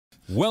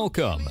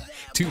Welcome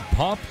to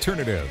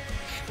Popternative,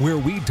 where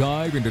we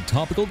dive into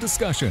topical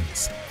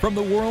discussions from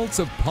the worlds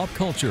of pop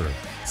culture,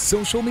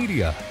 social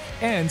media,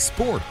 and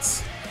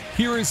sports.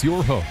 Here is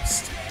your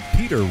host,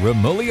 Peter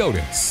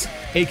Remoliotis,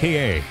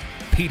 aka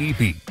PD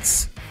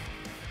Beats.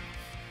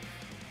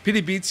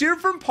 PD Beats here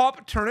from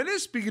Popternative,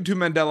 speaking to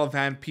Mandela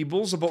Van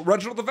Peebles about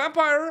Reginald the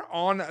Vampire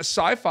on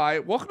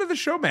Syfy. Welcome to the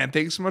show, man.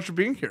 Thanks so much for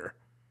being here.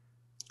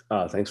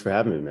 Thanks for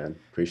having me, man.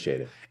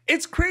 Appreciate it.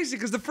 It's crazy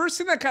because the first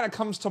thing that kind of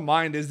comes to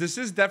mind is this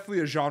is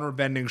definitely a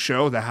genre-bending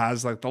show that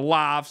has like the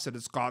laughs and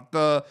it's got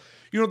the,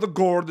 the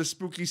gore, the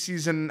spooky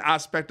season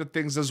aspect of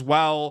things as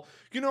well.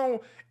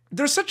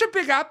 There's such a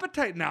big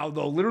appetite now,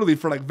 though, literally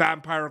for like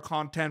vampire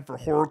content, for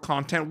horror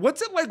content.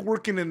 What's it like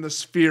working in the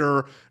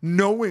sphere,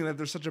 knowing that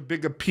there's such a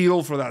big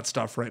appeal for that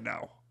stuff right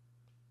now?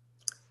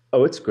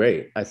 Oh, it's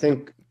great. I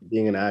think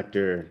being an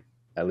actor,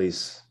 at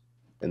least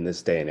in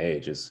this day and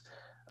age, is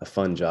a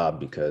fun job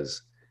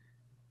because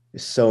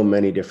there's so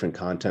many different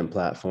content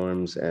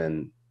platforms,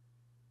 and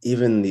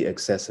even the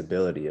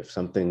accessibility. If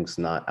something's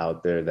not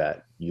out there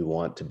that you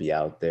want to be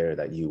out there,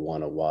 that you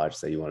want to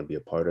watch, that you want to be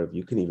a part of,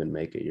 you can even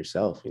make it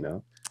yourself,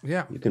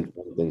 Yeah. You can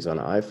film things on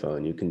an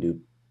iPhone. You can do,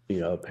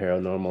 a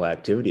paranormal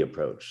activity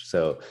approach.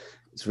 So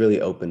it's really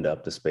opened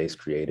up the space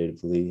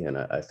creatively. And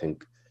I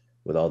think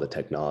with all the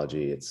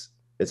technology, it's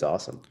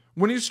awesome.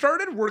 When you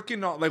started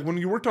working on, when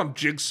you worked on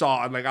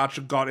Jigsaw and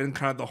actually got in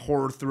kind of the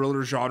horror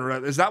thriller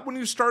genre, is that when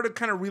you started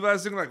kind of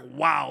realizing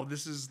wow,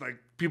 this is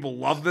people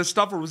love this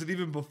stuff? Or was it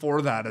even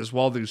before that as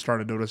well that you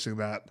started noticing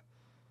that?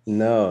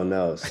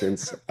 No.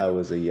 Since I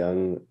was a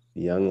young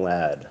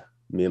lad,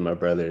 me and my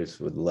brothers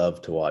would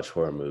love to watch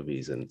horror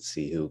movies and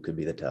see who could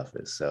be the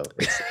toughest. So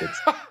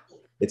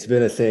it's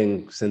been a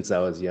thing since I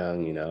was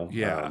young,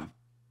 Yeah.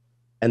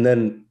 And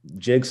then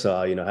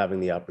Jigsaw,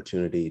 having the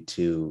opportunity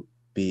to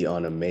be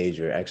on a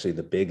major, actually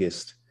the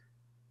biggest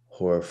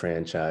horror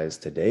franchise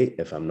to date,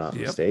 if I'm not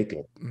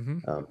mistaken,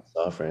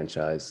 Saw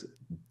franchise,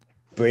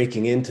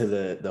 breaking into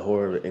the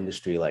horror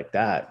industry like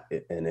that,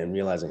 and then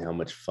realizing how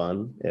much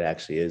fun it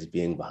actually is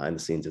being behind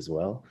the scenes as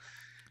well.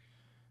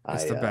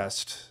 It's the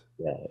best.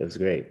 Yeah, it was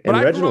great. But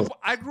and Reginald,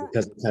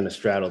 because it kind of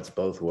straddles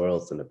both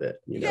worlds in a bit.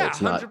 Yeah,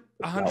 it's not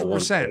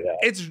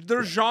 100%.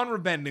 There's genre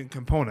bending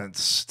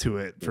components to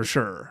it for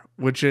sure,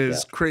 which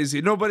is crazy.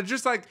 No, but it's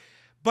just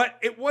but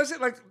it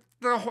wasn't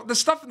the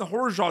stuff in the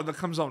horror genre that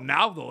comes out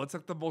now, though. It's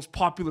the most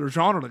popular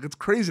genre. It's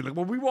crazy.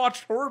 When we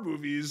watched horror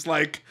movies,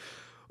 it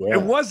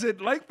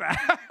wasn't like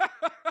that.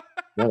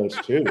 No, it's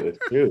true. It's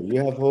true.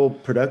 You have whole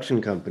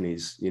production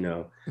companies,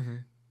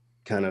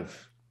 kind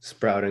of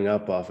sprouting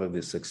up off of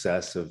the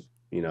success of,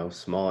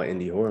 small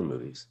indie horror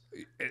movies.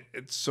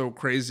 It's so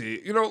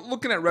crazy.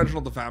 Looking at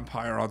Reginald the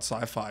Vampire on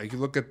Syfy, you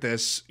look at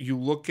this, you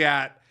look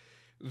at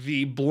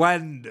the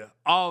blend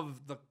of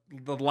the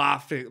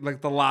laughing,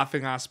 the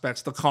laughing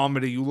aspects, the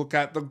comedy, you look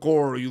at the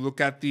gore, you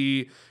look at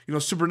the,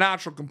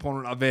 supernatural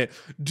component of it.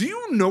 Do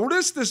you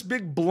notice this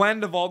big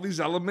blend of all these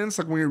elements,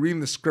 when you're reading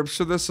the scripts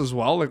for this as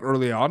well,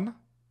 early on?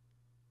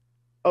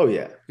 Oh,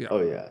 yeah.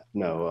 Oh, yeah.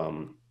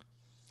 No,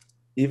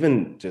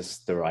 even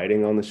just the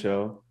writing on the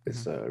show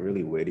is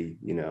really witty.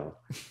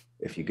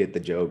 If you get the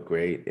joke,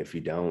 great. If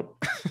you don't,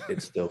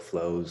 it still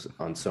flows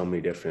on so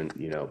many different,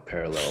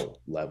 parallel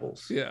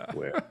levels. Yeah.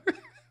 Where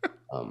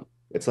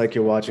it's like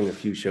you're watching a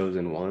few shows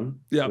in one.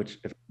 Yeah. Which,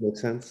 if it makes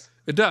sense.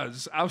 It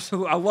does.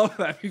 Absolutely. I love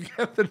that. If you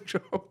get the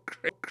joke,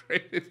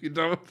 great. If you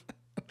don't.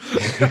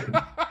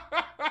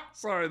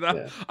 Sorry,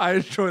 I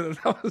enjoyed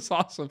that. That was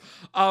awesome.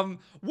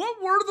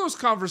 What were those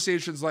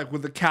conversations like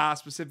with the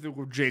cast, specifically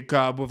with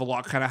Jacob, with a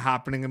lot kind of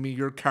happening? I mean,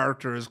 your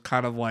character is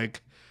kind of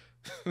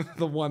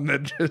the one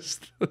that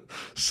just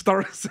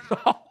starts it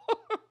all.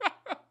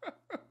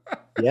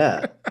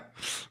 Yeah.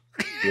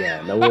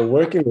 No, we're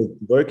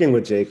working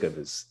with Jacob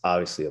is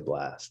obviously a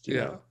blast. You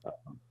know?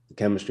 The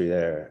chemistry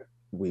there.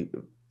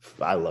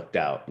 I lucked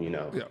out.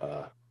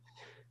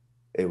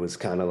 It was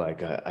kind of I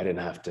didn't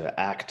have to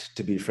act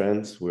to be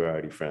friends. We were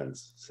already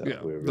friends. So we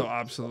were really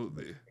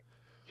absolutely.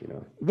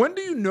 When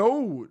do you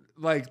know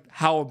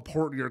how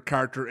important your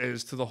character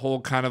is to the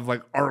whole kind of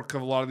arc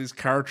of a lot of these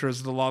characters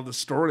and a lot of the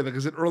story?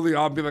 Is it early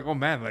on be oh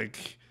man,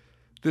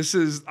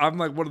 I'm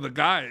one of the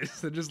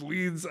guys that just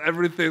leads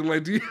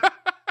everything? Do you?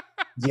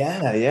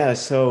 Yeah.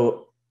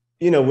 So,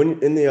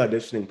 when in the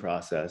auditioning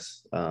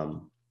process,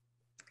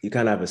 you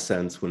kind of have a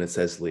sense when it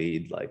says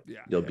lead,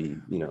 you'll be,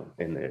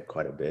 in there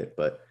quite a bit,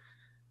 but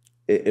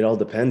it all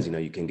depends.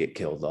 You can get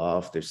killed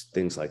off. There's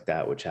things like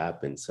that which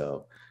happen.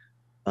 So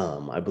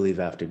I believe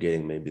after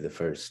getting maybe the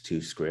first 2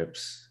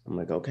 scripts, I'm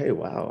okay,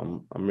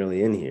 wow, I'm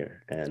really in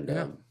here. And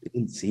it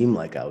didn't seem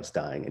like I was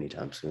dying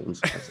anytime soon.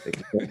 So I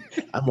was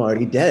I'm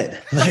already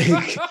dead.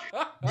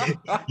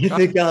 You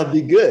think I'll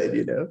be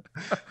good,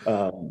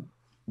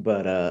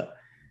 But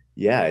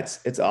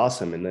it's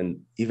awesome. And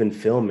then even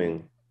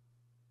filming,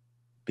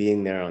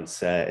 being there on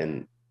set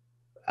and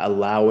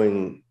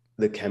allowing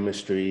the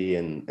chemistry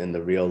and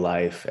the real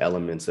life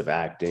elements of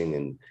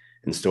acting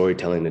and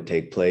storytelling to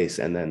take place,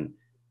 and then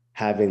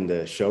having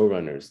the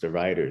showrunners, the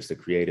writers, the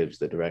creatives,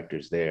 the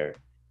directors there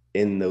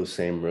in those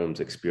same rooms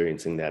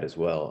experiencing that as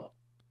well,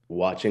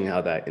 watching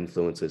how that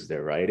influences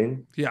their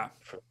writing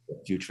for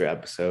future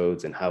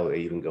episodes and how they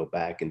even go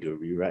back and do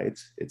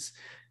rewrites.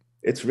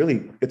 It's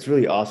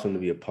really awesome to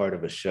be a part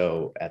of a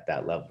show at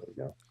that level,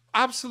 you know?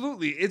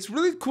 Absolutely. It's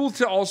really cool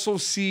to also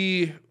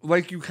see,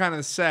 like you kind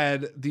of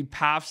said, the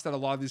paths that a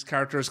lot of these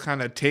characters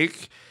kind of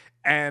take,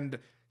 and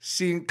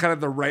seeing kind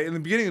of in the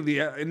beginning of the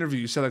interview,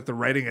 you said like the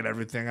writing and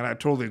everything, and I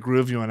totally agree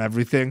with you on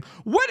everything.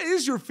 What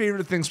is your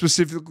favorite thing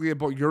specifically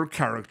about your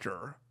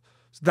character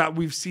that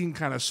we've seen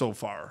kind of so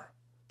far?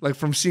 Like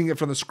from seeing it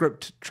from the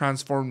script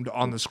transformed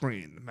on the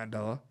screen,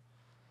 Mandela?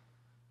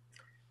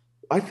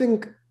 I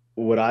think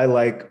what I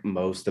like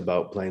most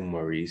about playing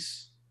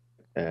Maurice,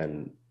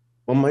 and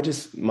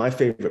my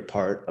favorite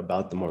part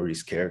about the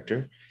Maurice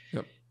character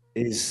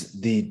is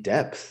the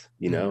depth.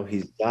 You know,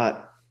 he's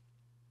got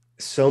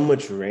so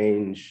much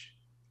range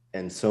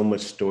and so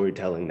much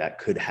storytelling that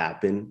could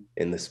happen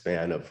in the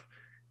span of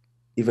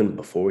even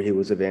before he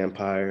was a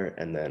vampire,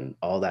 and then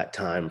all that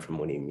time from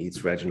when he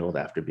meets Reginald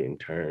after being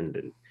turned.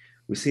 And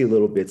we see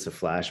little bits of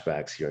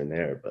flashbacks here and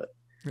there, but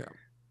I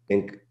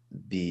think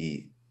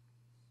the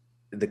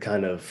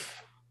kind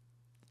of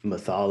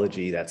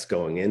mythology that's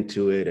going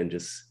into it, and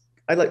just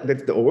I like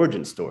the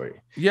origin story.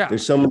 Yeah,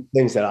 there's so many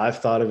things that I've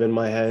thought of in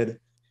my head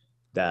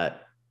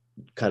that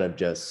kind of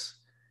just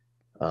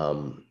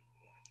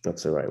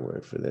what's the right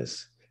word for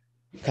this,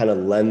 kind of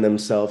lend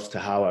themselves to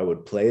how I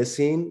would play a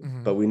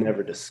scene, but we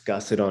never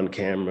discuss it on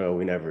camera.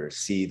 We never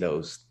see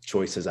those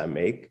choices I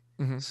make.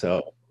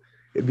 So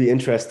it'd be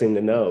interesting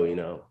to know, you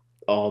know,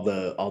 all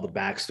the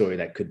backstory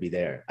that could be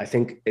there. I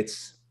think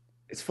it's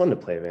fun to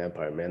play a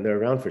vampire, man. They're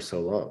around for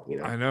so long, you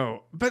know. I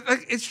know, but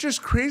like it's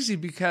just crazy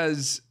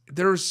because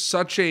there's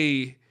such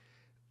an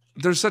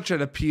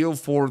appeal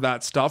for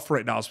that stuff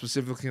right now,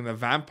 specifically in the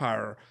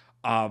vampire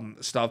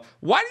stuff.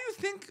 Why do you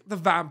think the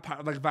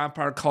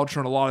vampire culture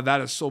and a lot of that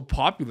is so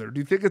popular? Do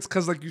you think it's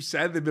because, like you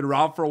said, they've been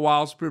around for a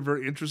while, so people are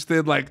very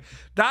interested? Like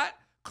that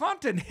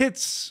content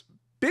hits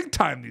big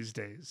time these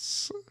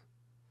days.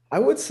 I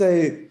would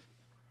say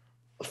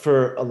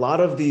for a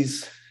lot of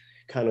these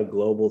kind of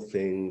global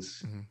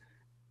things,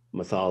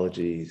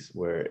 mythologies,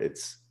 where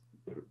it's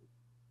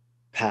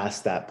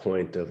past that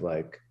point of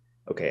like,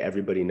 okay,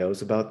 everybody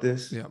knows about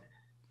this. Yeah.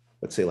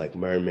 Let's say like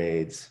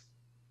mermaids,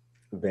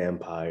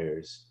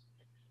 vampires.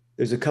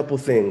 There's a couple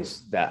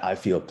things that I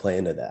feel play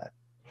into that.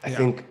 I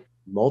think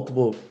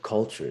multiple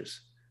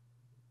cultures,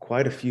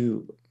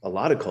 a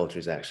lot of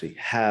cultures actually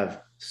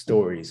have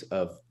stories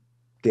of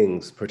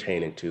things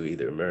pertaining to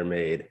either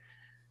mermaid.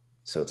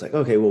 So it's like,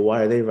 okay, well,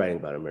 why are they writing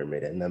about a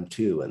mermaid and them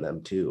too?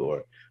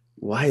 Or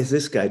why is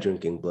this guy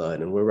drinking blood?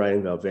 And we're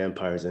writing about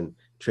vampires in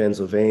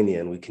Transylvania,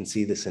 and we can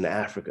see this in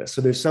Africa. So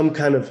there's some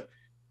kind of,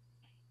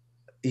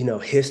 you know,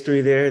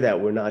 history there that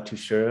we're not too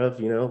sure of,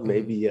 you know,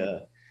 maybe,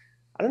 I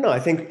don't know. I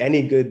think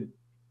any good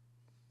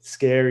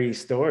scary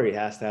story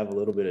has to have a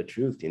little bit of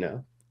truth, you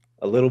know,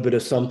 a little bit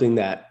of something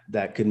that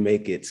could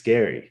make it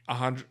scary.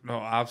 100. No,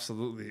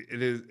 absolutely.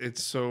 It is.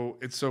 It's so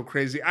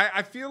crazy.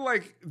 I feel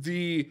like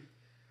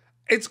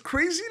it's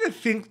crazy to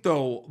think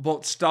though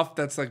about stuff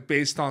that's like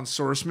based on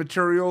source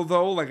material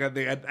though. Like at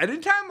any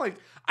time, like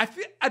I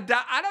feel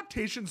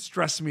adaptations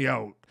stress me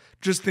out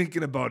just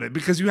thinking about it,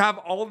 because you have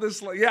all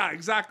this, like, yeah,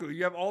 exactly.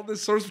 You have all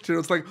this source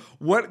material. It's like,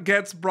 what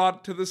gets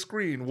brought to the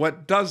screen?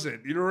 What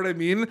doesn't? You know what I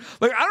mean?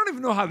 Like, I don't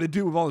even know how they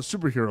do with all the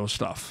superhero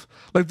stuff.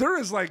 Like, there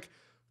is like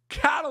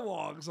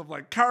catalogs of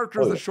like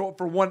characters that show up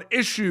for one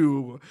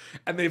issue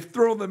and they've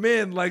thrown them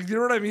in. Like, you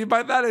know what I mean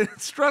by that?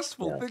 It's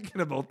stressful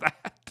thinking about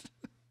that.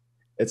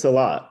 It's a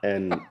lot.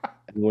 And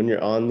when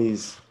you're on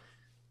these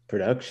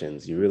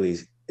productions, you really,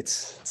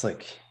 it's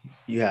like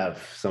you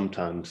have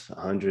sometimes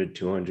 100,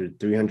 200,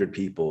 300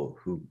 people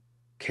who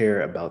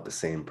care about the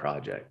same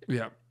project.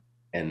 Yeah.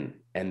 And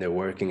they're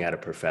working at a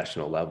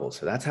professional level.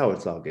 So that's how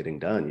it's all getting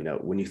done. You know,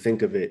 when you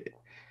think of it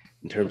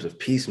in terms of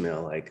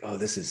piecemeal, like, oh,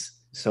 this is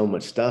so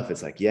much stuff.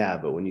 It's like, yeah,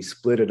 but when you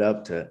split it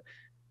up to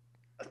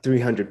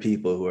 300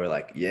 people who are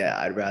like, yeah,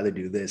 I'd rather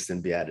do this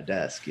than be at a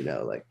desk, you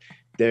know, like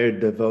they're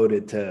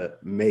devoted to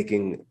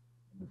making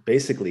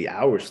basically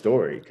our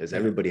story, because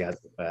everybody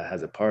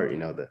has a part, you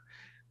know, the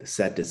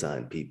set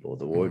design people,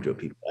 the wardrobe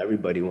people,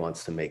 everybody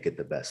wants to make it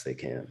the best they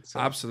can. So.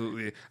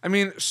 Absolutely. I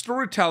mean,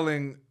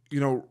 storytelling,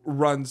 you know,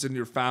 runs in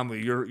your family.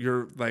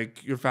 You're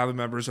like, your family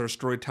members are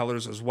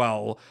storytellers as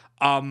well.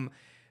 Would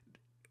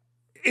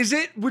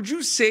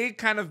you say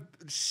kind of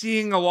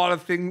seeing a lot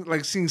of things,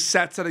 like seeing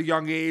sets at a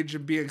young age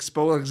and being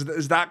exposed,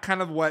 is that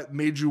kind of what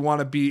made you want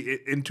to be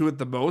into it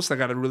the most?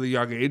 Like at a really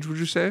young age, would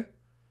you say?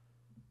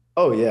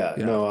 Oh yeah.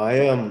 No, I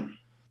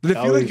Did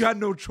it feel like you had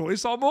no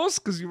choice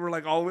almost? Because you were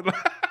like all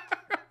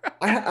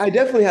I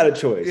definitely had a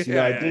choice. You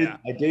know,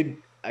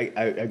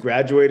 I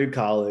graduated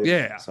college.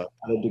 Yeah. So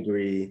I had a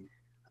degree.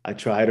 I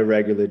tried a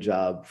regular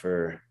job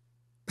for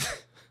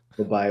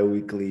a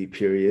bi-weekly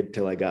period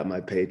till I got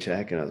my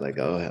paycheck, and I was like,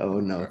 oh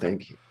no,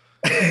 thank you.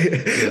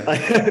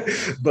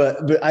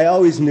 But I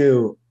always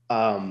knew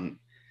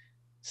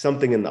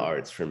something in the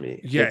arts for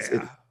me. It's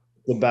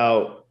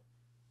about,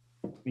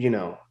 you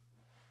know,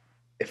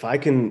 if I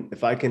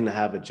can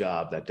have a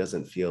job that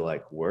doesn't feel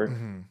like work,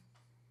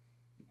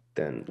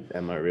 then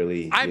am I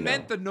really? I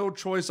meant the no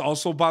choice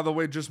also, by the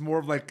way, just more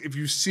of like, if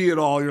you see it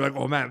all, you're like,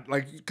 oh man,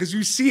 like, because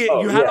you see it,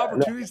 you had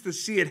opportunities to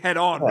see it head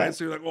on, right?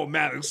 So you're like, oh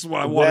man, this is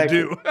what I want to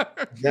do.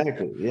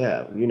 Exactly.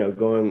 Yeah. You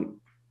know,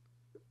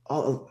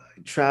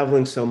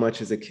 traveling so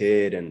much as a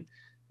kid, and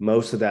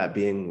most of that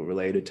being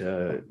related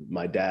to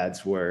my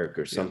dad's work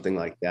or something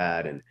like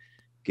that, and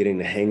getting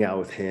to hang out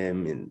with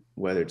him, and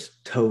whether it's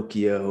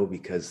Tokyo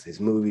because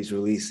his movie's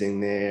releasing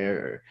there,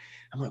 or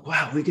I'm like,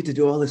 wow, we get to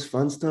do all this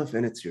fun stuff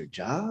and it's your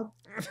job.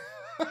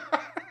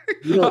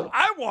 You know,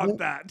 I want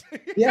that.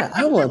 Yeah,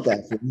 I want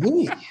that for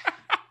me.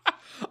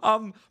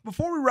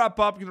 Before we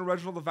wrap up, you know,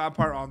 Reginald the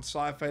Vampire on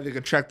Syfy, they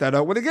can check that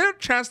out. When they get a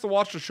chance to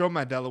watch the show,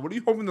 Mandela, what are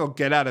you hoping they'll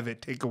get out of it,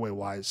 takeaway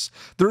wise?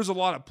 There's a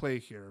lot at play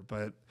here,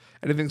 but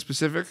anything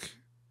specific?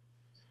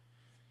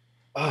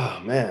 Oh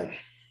man,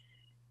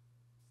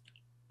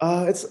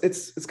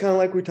 it's kind of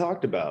like we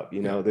talked about.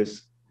 You know,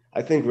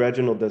 I think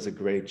Reginald does a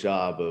great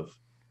job of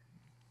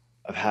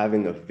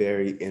having a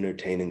very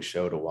entertaining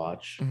show to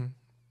watch,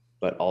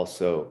 but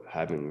also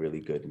having really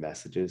good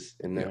messages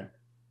in there.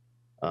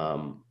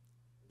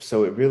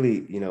 So it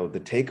really, you know, the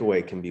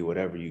takeaway can be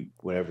whatever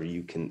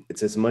you can.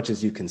 It's as much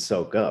as you can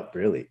soak up,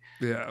 really.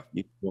 Yeah.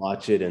 You can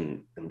watch it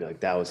and be like,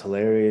 that was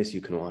hilarious.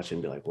 You can watch it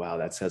and be like, wow,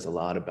 that says a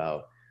lot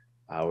about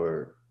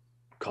our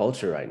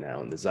culture right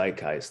now and the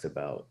zeitgeist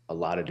about a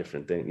lot of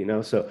different things, you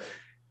know? So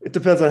it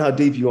depends on how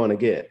deep you want to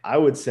get. I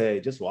would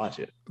say just watch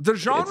it. The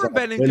genre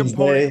bending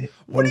component.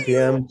 1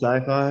 p.m.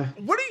 Syfy.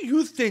 What do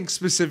you think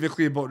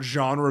specifically about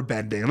genre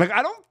bending? Like,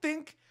 I don't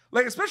think,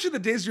 like, especially the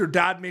days of your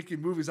dad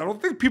making movies, I don't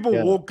think people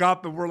woke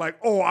up and were like,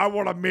 oh, I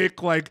want to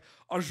make like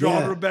a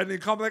genre bending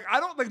comedy. Like,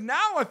 I don't, like,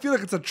 now I feel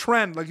like it's a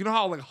trend. Like, you know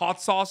how like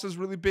hot sauce is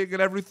really big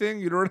and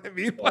everything? You know what I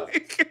mean?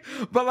 Like,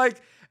 but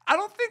like, I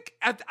don't think,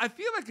 I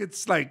feel like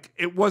it's like,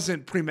 it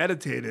wasn't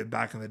premeditated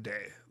back in the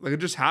day. Like, it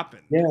just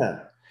happened.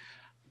 Yeah.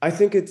 I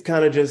think it's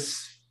kind of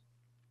just,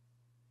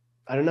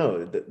 I don't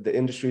know, the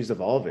industry's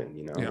evolving,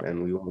 you know,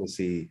 and we want to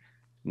see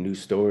new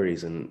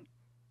stories, and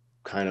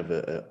kind of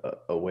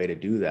a way to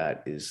do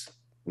that is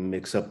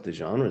mix up the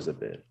genres a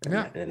bit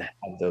and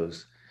have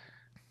those,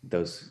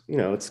 you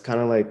know, it's kind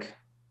of like,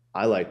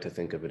 I like to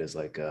think of it as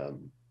like a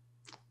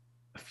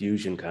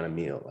fusion kind of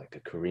meal, like a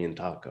Korean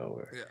taco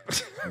or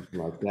something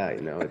like that.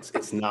 You know,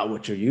 it's not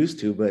what you're used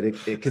to, but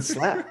it can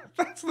slap.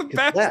 That's the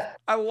best. Slap.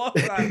 I love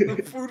that.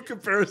 The food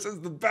comparison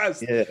is the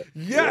best. Yeah.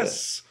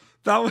 Yes. Yeah.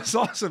 That was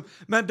awesome.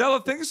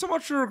 Mandela, thank you so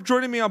much for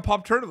joining me on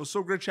Pop Turn. It was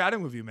so great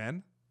chatting with you,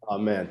 man. Oh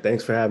man,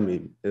 thanks for having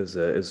me. It was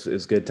a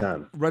good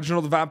time.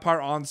 Reginald the Vampire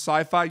on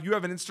Syfy. You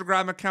have an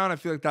Instagram account. I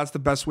feel like that's the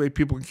best way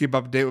people can keep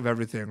up to date with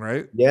everything,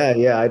 right?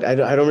 Yeah. I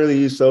don't really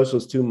use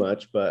socials too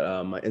much,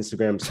 but my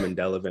Instagram's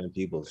Mandela Van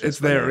Peebles. It's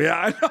there,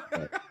 I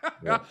know.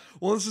 Yeah.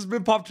 Well, this has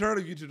been Pop Turn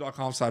at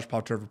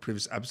youtube.com/Pop Turn for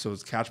previous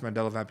episodes. Catch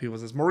Mandela Van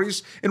Peebles as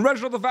Maurice in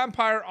Reginald the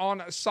Vampire on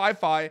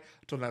Syfy.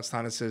 Until next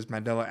time, this is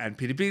Mandela and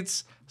Peter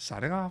Beats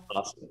signing off.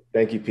 Awesome.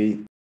 Thank you,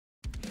 Pete.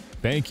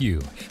 Thank you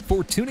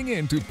for tuning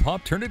in to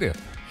Popternative.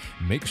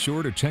 Make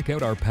sure to check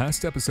out our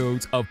past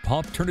episodes of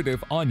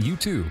Popternative on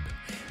YouTube.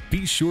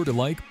 Be sure to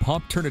like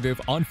Popternative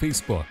on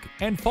Facebook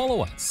and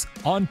follow us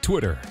on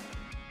Twitter.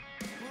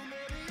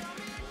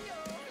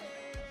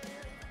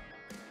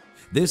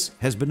 This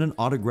has been an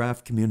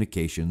Autograph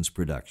Communications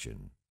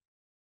production.